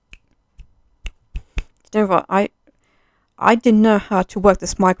you know what? I didn't know how to work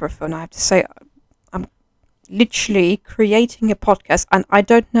this microphone. I have to say, I'm literally creating a podcast, and I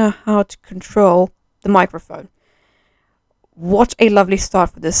don't know how to control the microphone. What a lovely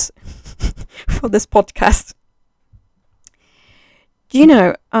start for this for this podcast. Do you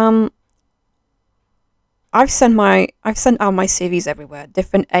know? I've sent out my CVs everywhere,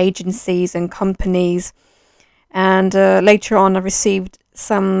 different agencies and companies, and later on I received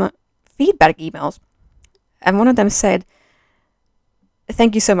some feedback emails, and one of them said,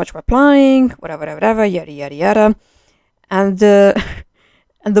 "Thank you so much for applying, whatever, yada yada yada," and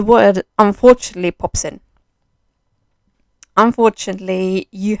and the word "unfortunately" pops in. Unfortunately,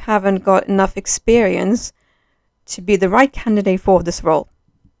 you haven't got enough experience to be the right candidate for this role.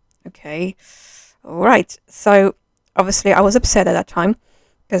 Okay. Right. So obviously I was upset at that time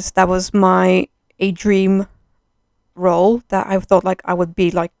because that was a dream role that I thought like I would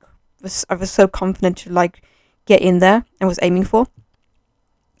be like I was so confident to like get in there and was aiming for.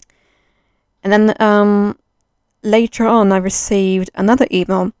 And then later on I received another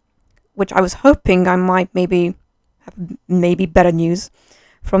email which I was hoping I might maybe have better news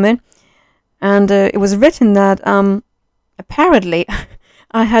from it. And it was written that apparently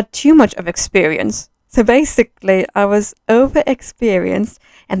I had too much of experience. So basically, I was over-experienced,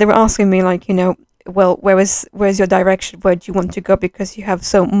 and they were asking me, like, well, where's your direction? Where do you want to go? Because you have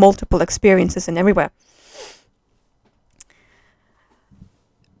so multiple experiences and everywhere.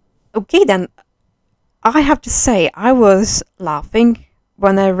 Okay, then, I have to say, I was laughing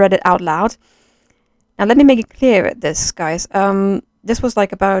when I read it out loud. Now, let me make it clear, this, guys. This was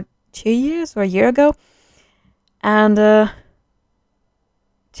like about 2 years or a year ago, and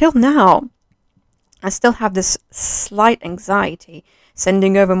till now, I still have this slight anxiety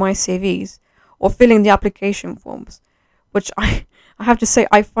sending over my CVs or filling the application forms, which I have to say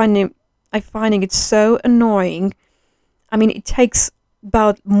I finding it so annoying. I mean, it takes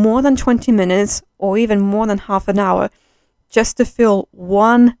about more than 20 minutes or even more than half an hour just to fill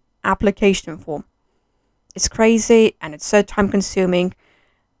one application form. It's crazy and it's so time consuming.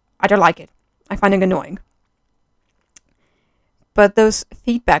 I don't like it. I find it annoying. But those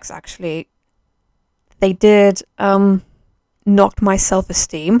feedbacks actually, they did knock my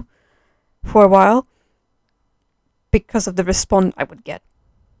self-esteem for a while because of the response I would get.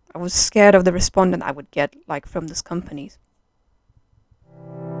 I was scared of the response I would get, like, from these companies.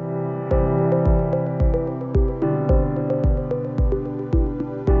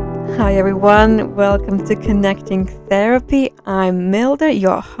 Hi everyone, welcome to Connecting Therapy. I'm Milda,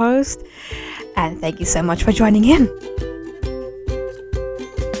 your host, and thank you so much for joining in.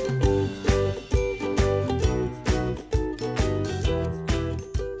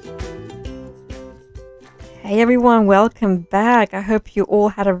 Hey everyone, welcome back. I hope you all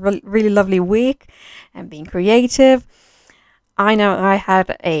had a really lovely week and being creative. I know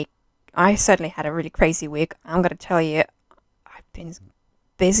I certainly had a really crazy week. I'm going to tell you, I've been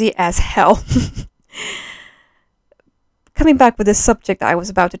busy as hell. Coming back with the subject I was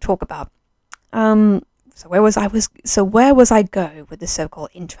about to talk about. So where was I going with the so-called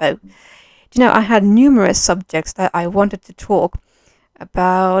intro? I had numerous subjects that I wanted to talk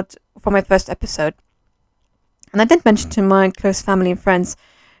about for my first episode. And I did mention to my close family and friends,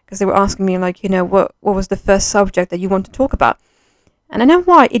 because they were asking me, like, what was the first subject that you want to talk about? And I know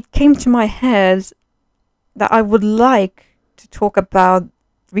why. It came to my head that I would like to talk about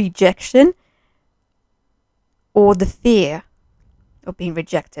rejection or the fear of being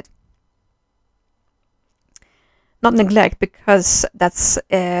rejected. Not neglect, because that's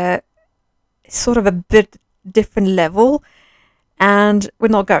sort of a bit different level, and we're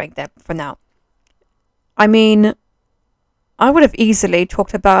not going there for now. I mean, I would have easily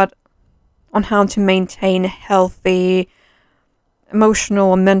talked about on how to maintain healthy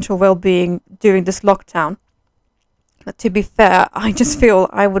emotional and mental well-being during this lockdown. But to be fair, I just feel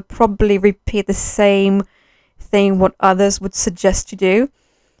I would probably repeat the same thing what others would suggest to do.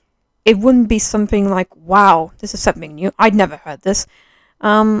 It wouldn't be something like, wow, this is something new. I'd never heard this.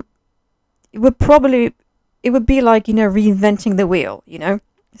 It would be like, reinventing the wheel,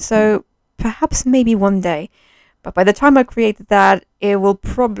 So perhaps maybe one day. But by the time I created that, it will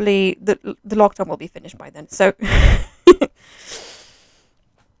probably, the lockdown will be finished by then. So,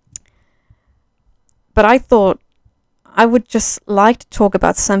 but I thought I would just like to talk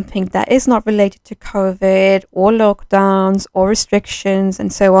about something that is not related to COVID or lockdowns or restrictions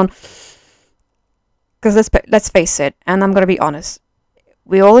and so on. Because let's face it, and I'm going to be honest,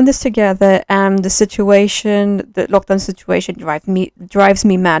 we're all in this together, and the lockdown situation drives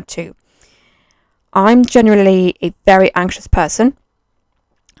me mad too. I'm generally a very anxious person.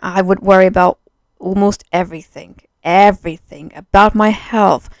 I would worry about almost everything about my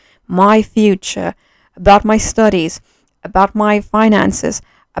health, my future, about my studies, about my finances,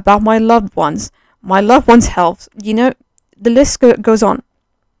 about my loved ones' health. The list goes on.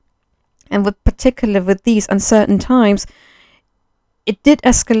 And particularly with these uncertain times, it did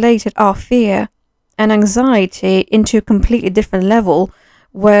escalate our fear and anxiety into a completely different level,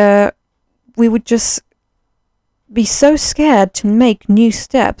 where we would just be so scared to make new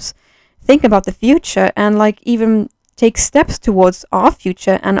steps, think about the future, and even take steps towards our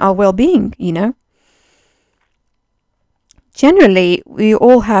future and our well-being. Generally, we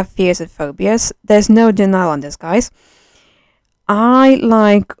all have fears and phobias. There's no denial on this, guys. I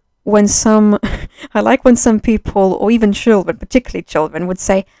like when some people, or even children, particularly children, would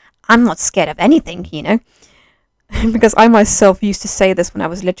say, "I'm not scared of anything," because I myself used to say this when I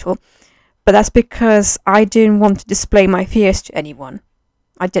was little, but that's because I didn't want to display my fears to anyone.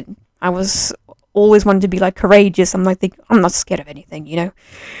 I didn't. I was always wanted to be courageous. I'm I'm not scared of anything.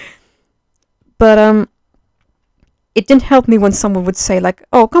 But it didn't help me when someone would say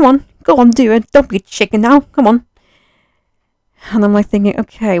 "Oh, come on, go on, do it. Don't be a chicken now. Come on." And I'm thinking,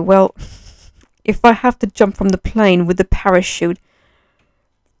 okay, well, if I have to jump from the plane with the parachute,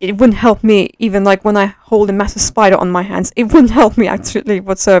 it wouldn't help me. Even when I hold a massive spider on my hands, it wouldn't help me actually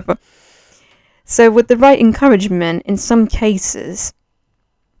whatsoever. So with the right encouragement, in some cases,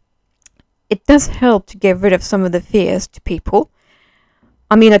 it does help to get rid of some of the fears to people.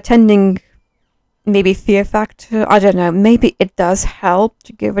 I mean, attending maybe Fear Factor, I don't know, maybe it does help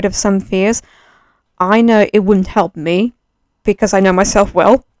to get rid of some fears. I know it wouldn't help me, because I know myself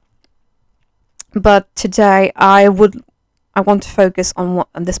well. But today I want to focus on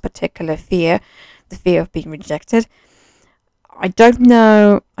this particular fear, the fear of being rejected. I don't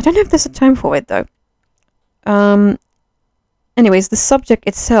know if there's a term for it though. Anyways, the subject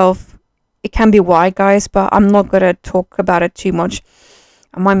itself, it can be wide, guys, but I'm not gonna talk about it too much.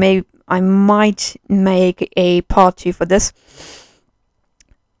 I might make a part 2 for this.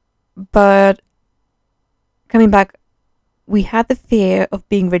 But coming back, we had the fear of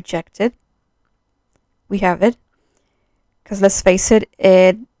being rejected. We have it. Because let's face it,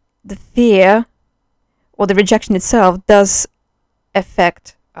 the fear or the rejection itself does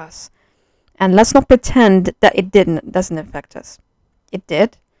affect us. And let's not pretend that it doesn't affect us. It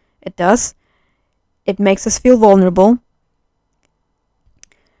did. It does. It makes us feel vulnerable.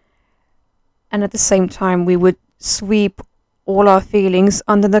 And at the same time, we would sweep all our feelings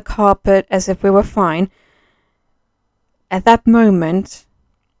under the carpet as if we were fine. At that moment,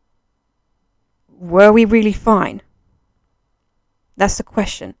 were we really fine? That's the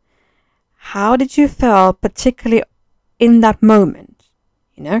question. How did you feel, particularly in that moment?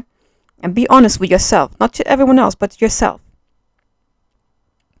 And be honest with yourself, not to everyone else, but to yourself.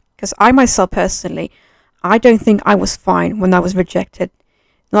 Because I myself personally, I don't think I was fine when I was rejected.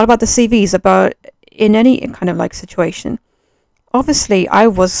 Not about the CVs, about in any kind of situation. Obviously, I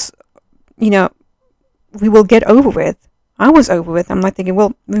was, we will get over with. I was over with. I'm thinking,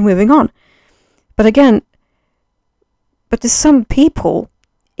 well, we're moving on. But again, to some people,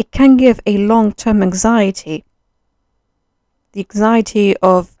 it can give a long-term anxiety. The anxiety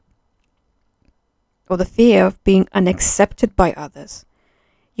or the fear of being unaccepted by others.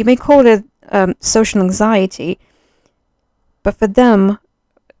 You may call it social anxiety, but for them,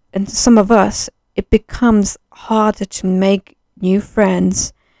 and some of us, it becomes harder to make new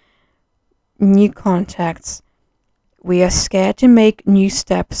friends, new contacts. We are scared to make new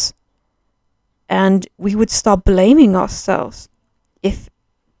steps, and we would start blaming ourselves if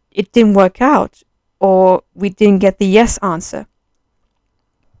it didn't work out or we didn't get the yes answer.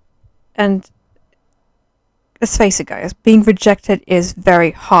 And let's face it, guys, being rejected is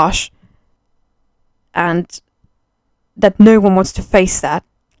very harsh, and that no one wants to face that,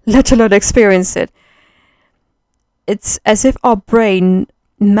 let alone experience it. It's as if our brain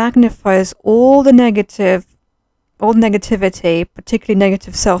magnifies all the negativity, particularly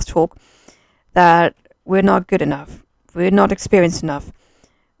negative self-talk, that we're not good enough, we're not experienced enough,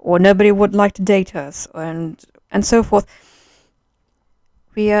 or nobody would like to date us, and so forth.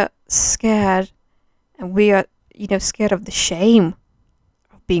 We are scared, and we are, scared of the shame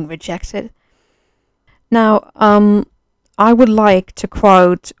of being rejected. Now, I would like to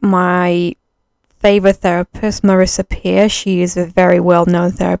quote my favorite therapist, Marissa Peer. She is a very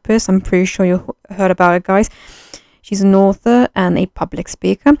well-known therapist. I'm pretty sure you heard about it, guys. She's an author and a public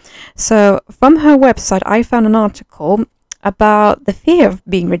speaker. So from her website, I found an article about the fear of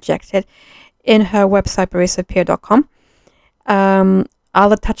being rejected in her website, marissapeer.com.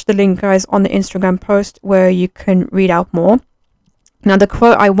 I'll attach the link, guys, on the Instagram post where you can read out more. Now, the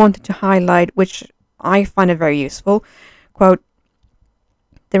quote I wanted to highlight, which I find it very useful, quote,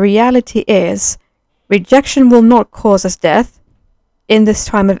 "The reality is, rejection will not cause us death in this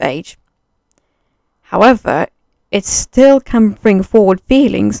time of age. However, it still can bring forward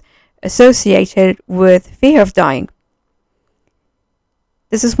feelings associated with fear of dying.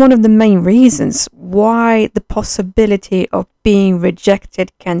 This is one of the main reasons why the possibility of being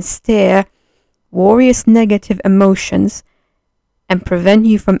rejected can stir various negative emotions and prevent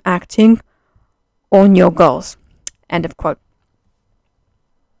you from acting on your goals." End of quote.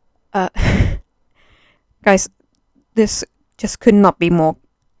 Guys, this just could not be more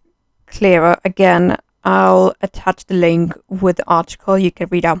clearer. Again, I'll attach the link with the article. You can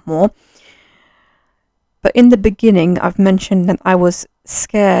read out more. But in the beginning, I've mentioned that I was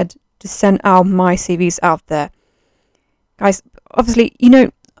scared to send out my CVs out there. Guys, obviously,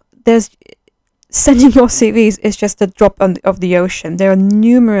 there's sending your CVs is just a drop of the ocean. There are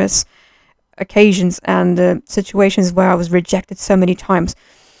numerous occasions and situations where I was rejected so many times.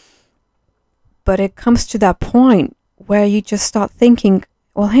 But it comes to that point where you just start thinking,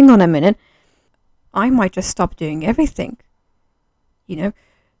 well, hang on a minute. I might just stop doing everything.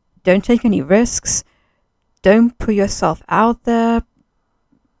 Don't take any risks. Don't put yourself out there.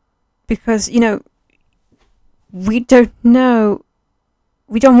 Because, we don't know.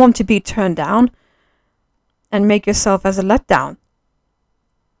 We don't want to be turned down and make yourself as a letdown.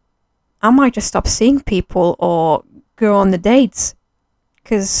 I might just stop seeing people or go on the dates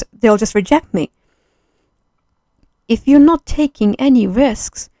because they'll just reject me. If you're not taking any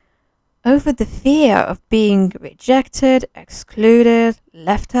risks over the fear of being rejected, excluded,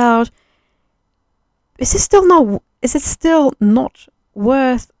 left out, is it still not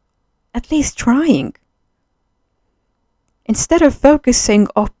worth at least trying? Instead of focusing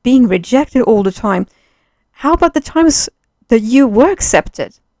on being rejected all the time, how about the times that you were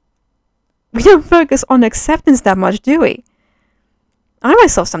accepted? We don't focus on acceptance that much, do we? I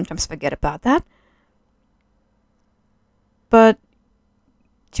myself sometimes forget about that. But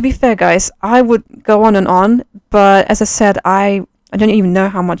to be fair, guys, I would go on and on, but as I said, I don't even know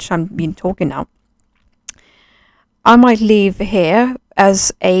how much I'm been talking now. I might leave here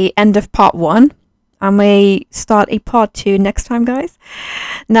as a end of part 1. I may start a part 2 next time, guys.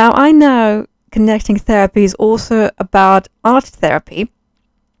 Now, I know connecting therapy is also about art therapy.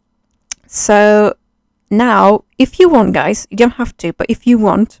 So now, if you want, guys, you don't have to, but if you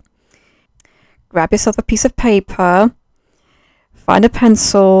want, grab yourself a piece of paper, find a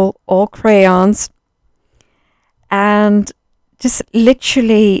pencil or crayons, and just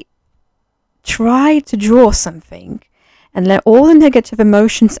literally try to draw something and let all the negative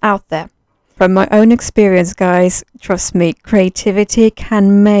emotions out there. From my own experience, guys, trust me, creativity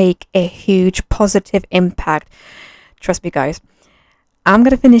can make a huge positive impact. Trust me, guys. I'm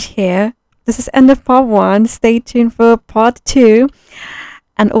going to finish here. This is end of part 1. Stay tuned for part 2.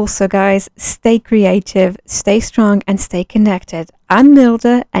 And also, guys, stay creative, stay strong, and stay connected. I'm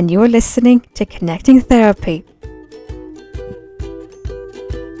Milda, and you are listening to Connecting Therapy.